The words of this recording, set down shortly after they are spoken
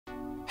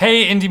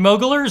Hey Indy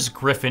Mogulers,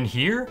 Griffin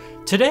here.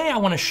 Today I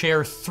want to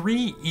share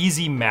 3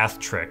 easy math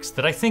tricks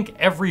that I think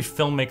every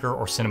filmmaker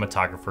or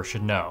cinematographer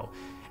should know.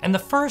 And the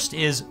first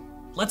is,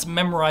 let's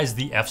memorize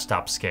the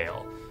f-stop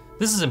scale.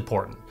 This is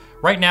important.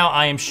 Right now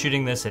I am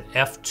shooting this at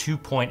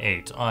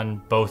f2.8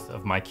 on both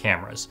of my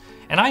cameras.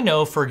 And I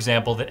know, for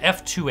example, that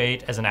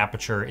f2.8 as an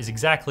aperture is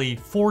exactly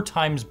 4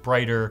 times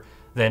brighter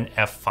than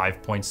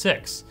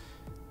f5.6.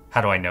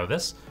 How do I know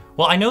this?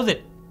 Well, I know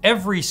that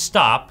every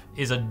stop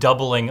is a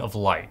doubling of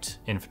light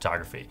in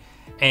photography.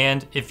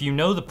 And if you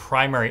know the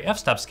primary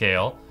f-stop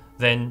scale,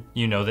 then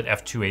you know that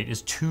f2.8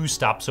 is 2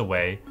 stops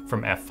away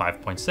from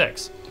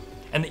f5.6.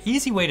 And the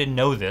easy way to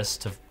know this,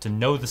 to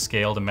know the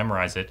scale, to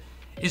memorize it,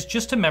 is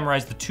just to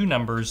memorize the 2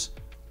 numbers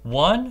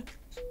 1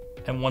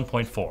 and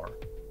 1.4.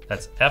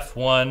 That's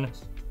f1,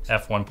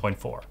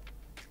 f1.4.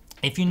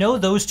 If you know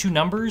those 2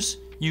 numbers,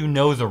 you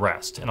know the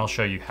rest, and I'll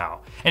show you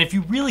how. And if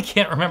you really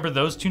can't remember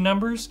those 2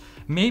 numbers,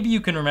 maybe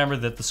you can remember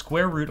that the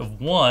square root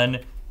of 1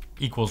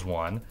 equals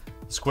 1,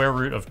 the square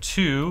root of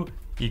 2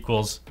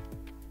 equals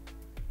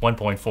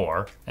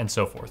 1.4, and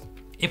so forth.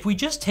 If we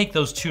just take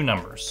those 2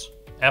 numbers,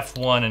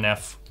 f1 and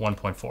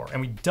f1.4, and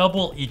we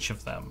double each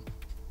of them,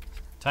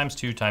 times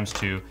 2 times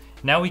 2,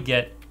 now we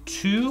get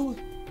 2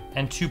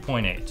 and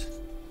 2.8.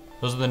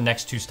 Those are the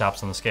next 2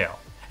 stops on the scale.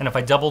 And if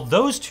I double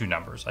those 2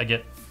 numbers, I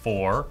get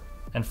 4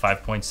 and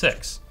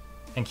 5.6.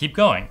 And keep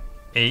going.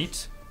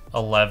 8,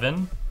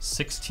 11,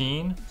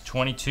 16,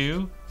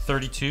 22,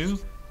 32.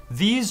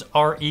 These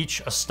are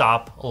each a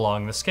stop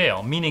along the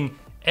scale, meaning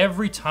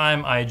every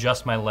time I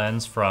adjust my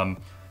lens from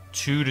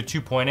 2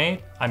 to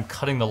 2.8, I'm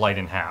cutting the light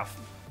in half.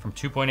 From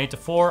 2.8 to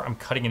 4, I'm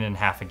cutting it in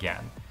half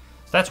again.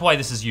 So that's why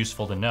this is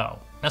useful to know.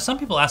 Now some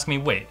people ask me,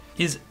 wait,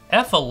 is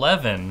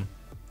f11,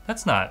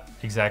 that's not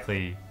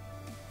exactly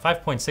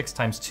 5.6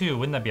 times 2,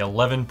 wouldn't that be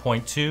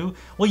 11.2?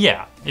 Well,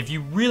 yeah, if you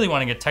really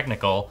want to get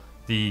technical,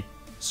 the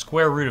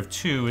square root of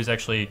 2 is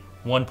actually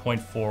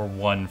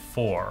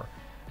 1.414.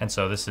 And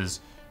so this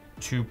is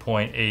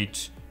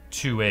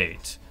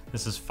 2.828.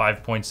 This is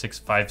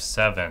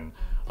 5.657,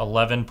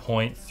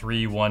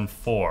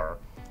 11.314.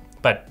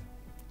 But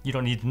you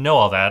don't need to know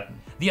all that.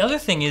 The other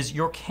thing is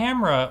your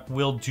camera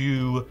will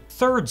do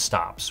third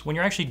stops. When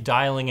you're actually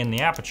dialing in the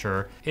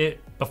aperture,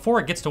 before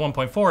it gets to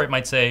 1.4, it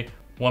might say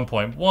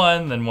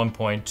 1.1, then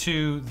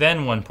 1.2, then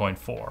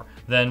 1.4,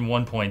 then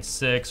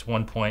 1.6,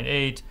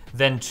 1.8,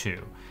 then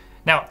 2.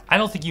 Now, I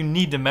don't think you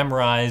need to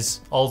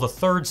memorize all the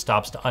third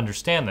stops to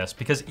understand this,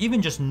 because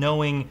even just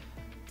knowing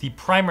the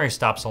primary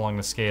stops along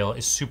the scale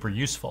is super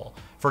useful.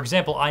 For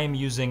example, I am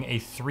using a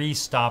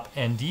 3-stop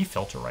ND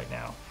filter right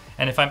now.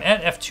 And if I'm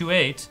at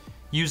f2.8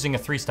 using a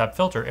 3-stop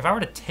filter, if I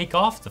were to take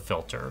off the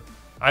filter,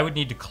 I would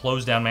need to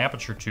close down my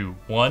aperture to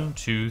 1,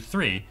 2,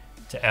 3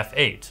 to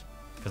f8,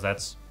 because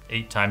that's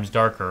 8 times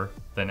darker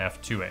than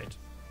f2.8.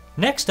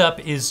 Next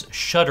up is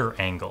shutter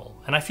angle.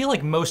 And I feel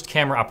like most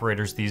camera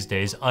operators these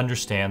days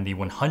understand the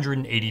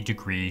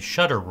 180-degree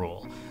shutter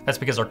rule. That's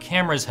because our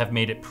cameras have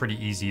made it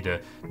pretty easy to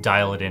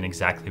dial it in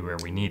exactly where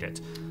we need it.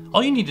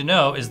 All you need to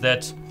know is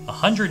that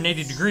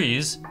 180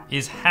 degrees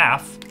is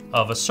half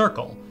of a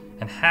circle.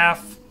 And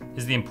half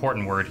is the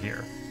important word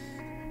here,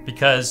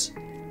 because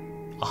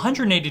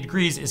 180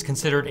 degrees is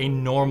considered a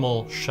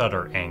normal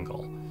shutter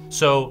angle.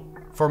 So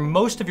for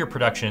most of your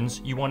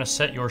productions, you want to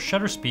set your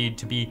shutter speed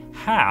to be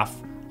half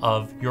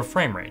of your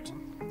frame rate.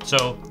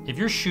 So if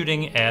you're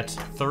shooting at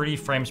 30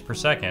 frames per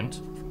second,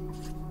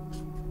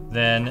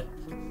 then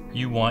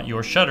you want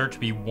your shutter to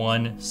be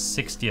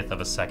 1/60th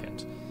of a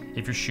second.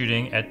 If you're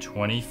shooting at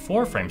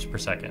 24 frames per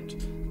second,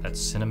 that's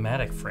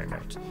cinematic frame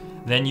rate,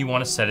 then you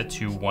want to set it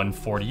to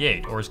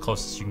 1/48, or as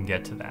close as you can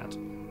get to that.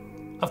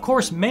 Of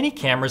course, many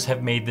cameras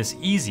have made this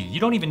easy.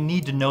 You don't even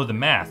need to know the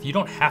math. You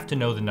don't have to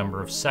know the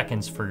number of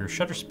seconds for your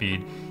shutter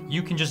speed.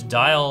 You can just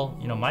dial,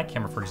 my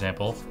camera, for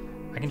example,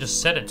 I can just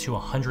set it to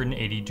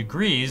 180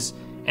 degrees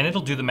and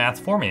it'll do the math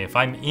for me. If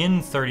I'm in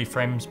 30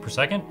 frames per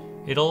second,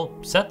 it'll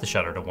set the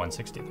shutter to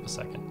 1/60th of a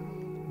second.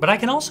 But I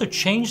can also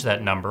change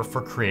that number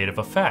for creative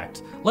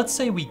effect. Let's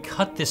say we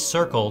cut this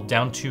circle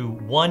down to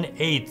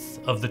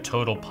 1/8 of the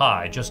total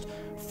pie, just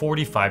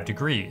 45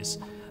 degrees.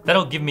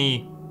 That'll give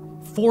me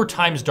 4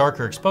 times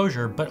darker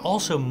exposure, but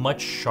also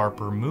much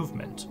sharper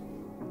movement.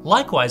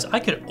 Likewise, I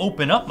could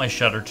open up my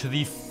shutter to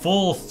the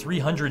full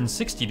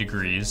 360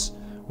 degrees,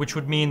 which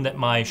would mean that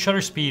my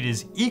shutter speed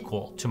is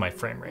equal to my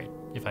frame rate.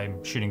 If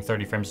I'm shooting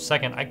 30 frames a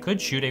second, I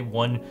could shoot a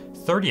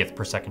 1/30th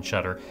per second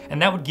shutter,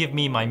 and that would give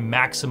me my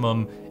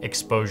maximum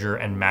exposure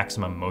and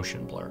maximum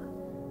motion blur.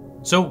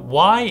 So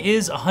why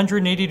is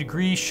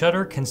 180-degree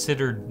shutter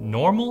considered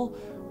normal?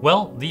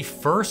 Well, the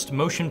first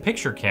motion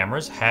picture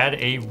cameras had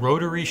a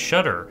rotary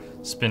shutter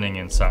spinning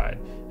inside.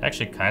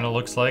 Actually kind of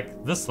looks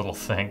like this little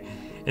thing.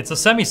 It's a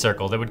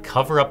semicircle that would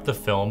cover up the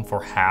film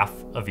for half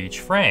of each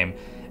frame,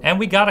 and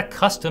we got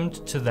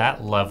accustomed to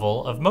that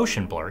level of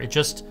motion blur. It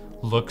just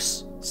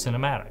looks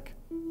cinematic.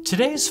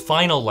 Today's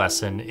final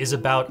lesson is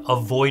about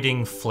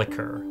avoiding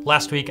flicker.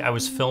 Last week I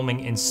was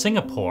filming in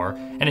Singapore,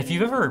 and if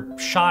you've ever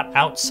shot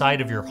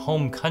outside of your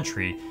home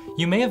country,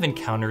 you may have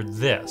encountered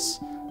this.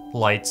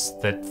 lights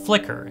that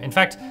flicker. In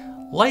fact,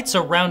 lights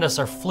around us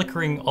are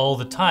flickering all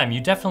the time.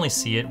 You definitely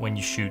see it when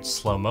you shoot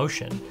slow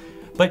motion.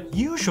 But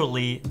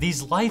usually,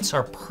 these lights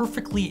are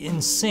perfectly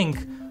in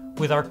sync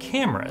with our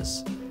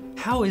cameras.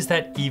 How is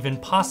that even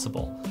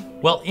possible?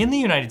 Well, in the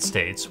United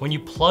States, when you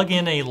plug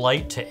in a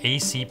light to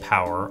AC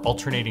power,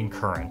 alternating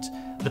current,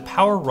 the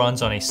power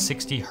runs on a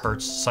 60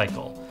 Hertz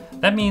cycle.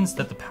 That means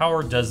that the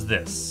power does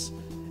this,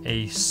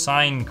 a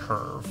sine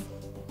curve.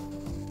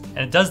 And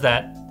it does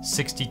that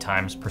 60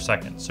 times per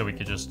second. So we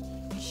could just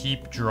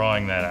keep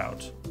drawing that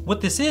out.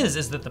 What this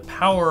is that the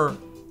power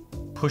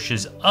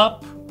pushes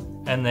up,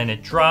 and then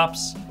it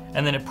drops,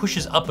 and then it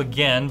pushes up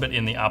again, but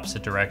in the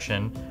opposite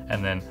direction,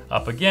 and then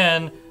up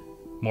again,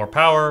 more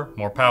power,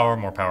 more power,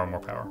 more power, more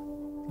power.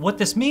 What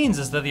this means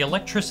is that the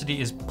electricity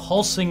is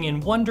pulsing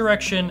in one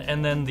direction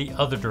and then the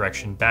other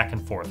direction, back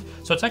and forth.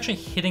 So it's actually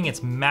hitting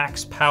its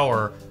max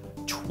power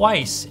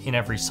twice in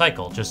every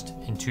cycle, just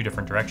in two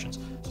different directions.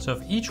 So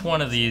if each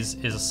one of these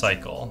is a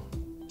cycle,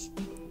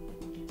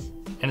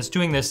 and it's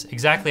doing this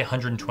exactly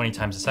 120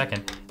 times a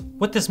second,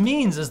 what this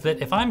means is that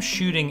if I'm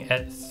shooting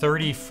at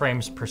 30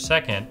 frames per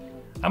second,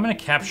 I'm gonna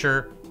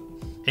capture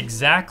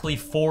exactly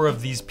 4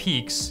 of these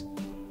peaks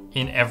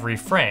in every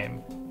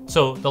frame.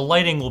 So the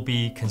lighting will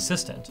be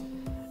consistent.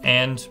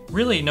 And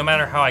really, no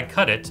matter how I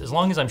cut it, as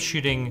long as I'm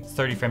shooting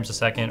 30 frames a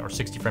second or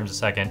 60 frames a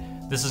second,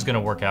 this is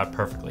gonna work out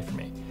perfectly for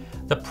me.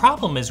 The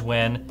problem is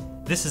when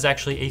this is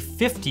actually a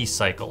 50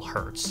 cycle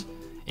hertz.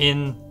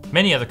 In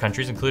many other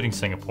countries, including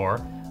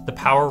Singapore, the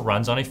power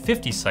runs on a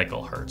 50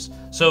 cycle hertz.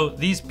 So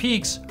these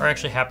peaks are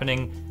actually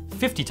happening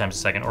 50 times a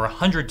second, or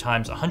 100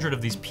 times, 100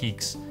 of these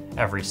peaks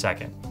every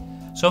second.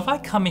 So if I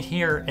come in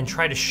here and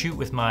try to shoot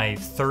with my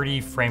 30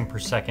 frame per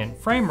second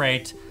frame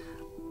rate,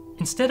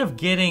 instead of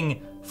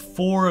getting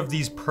 4 of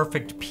these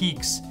perfect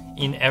peaks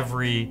in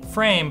every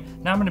frame,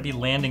 now I'm gonna be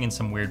landing in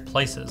some weird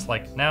places.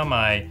 Like now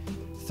my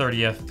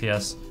 30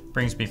 FPS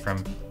brings me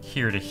from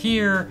here to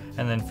here,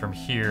 and then from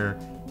here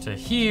to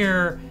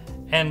here.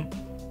 And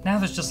now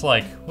there's just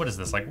like, what is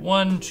this? Like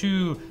 1,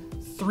 2,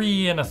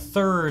 3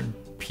 1/3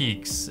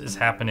 peaks is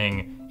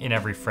happening in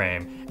every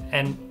frame.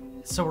 And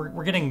so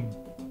we're getting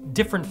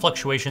different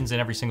fluctuations in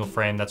every single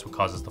frame. That's what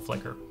causes the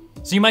flicker.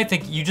 So you might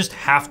think you just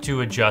have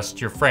to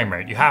adjust your frame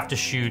rate. You have to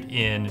shoot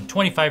in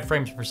 25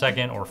 frames per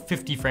second or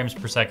 50 frames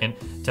per second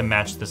to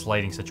match this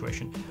lighting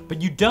situation.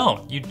 But you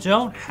don't. You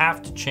don't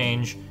have to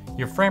change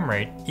your frame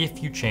rate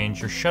if you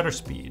change your shutter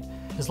speed.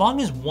 As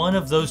long as one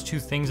of those two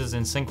things is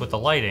in sync with the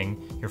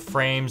lighting, your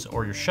frames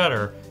or your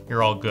shutter,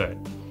 you're all good.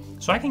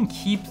 So I can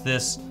keep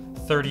this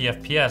 30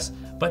 FPS,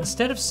 but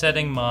instead of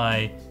setting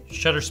my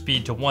shutter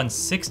speed to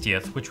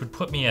 1/60th, which would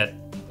put me at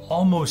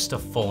almost a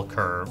full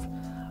curve,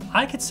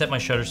 I could set my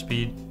shutter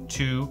speed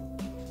to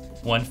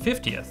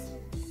 1/50th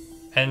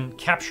and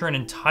capture an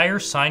entire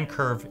sine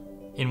curve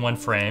in one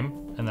frame,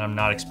 and then I'm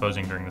not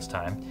exposing during this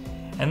time.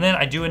 And then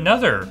I do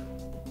another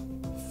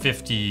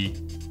 50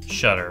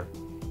 shutter.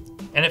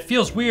 And it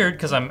feels weird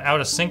because I'm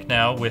out of sync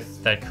now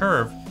with that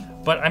curve,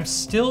 but I'm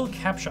still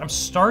I'm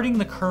starting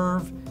the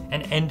curve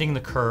and ending the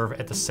curve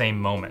at the same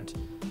moment.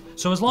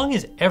 So as long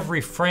as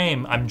every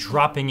frame I'm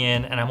dropping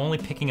in and I'm only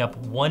picking up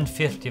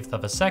 1/50th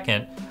of a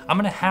second, I'm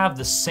gonna have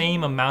the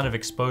same amount of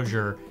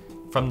exposure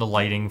from the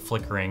lighting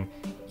flickering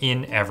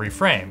in every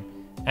frame,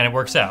 and it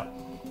works out.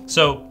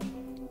 So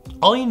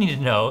all you need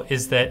to know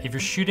is that if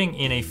you're shooting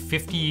in a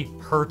 50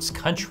 Hertz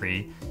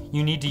country,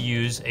 you need to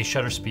use a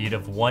shutter speed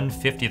of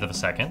 1/50th of a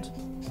second,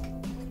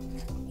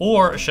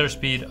 or a shutter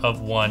speed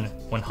of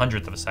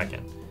 1/100th of a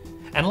second.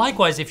 And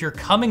likewise, if you're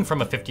coming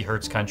from a 50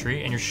 Hertz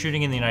country and you're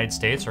shooting in the United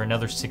States or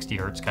another 60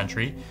 Hertz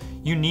country,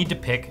 you need to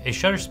pick a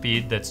shutter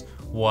speed that's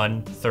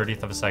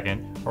 1/30th of a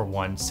second or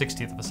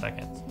 1/60th of a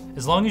second.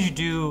 As long as you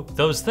do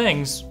those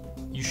things,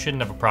 you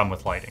shouldn't have a problem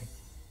with lighting.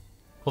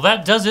 Well,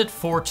 that does it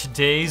for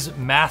today's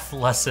math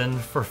lesson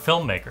for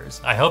filmmakers.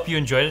 I hope you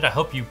enjoyed it. I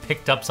hope you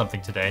picked up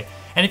something today.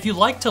 And if you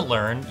like to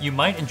learn, you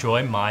might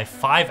enjoy my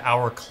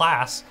 5-hour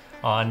class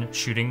on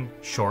shooting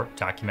short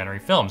documentary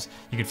films.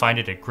 You can find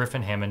it at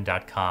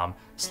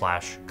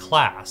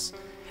griffinhammond.com/class.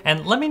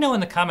 And let me know in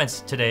the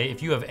comments today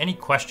if you have any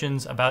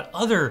questions about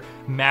other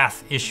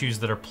math issues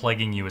that are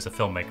plaguing you as a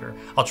filmmaker.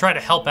 I'll try to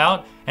help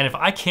out, and if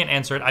I can't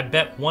answer it, I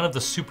bet one of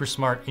the super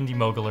smart indie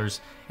mogulers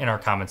in our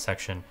comment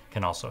section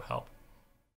can also help.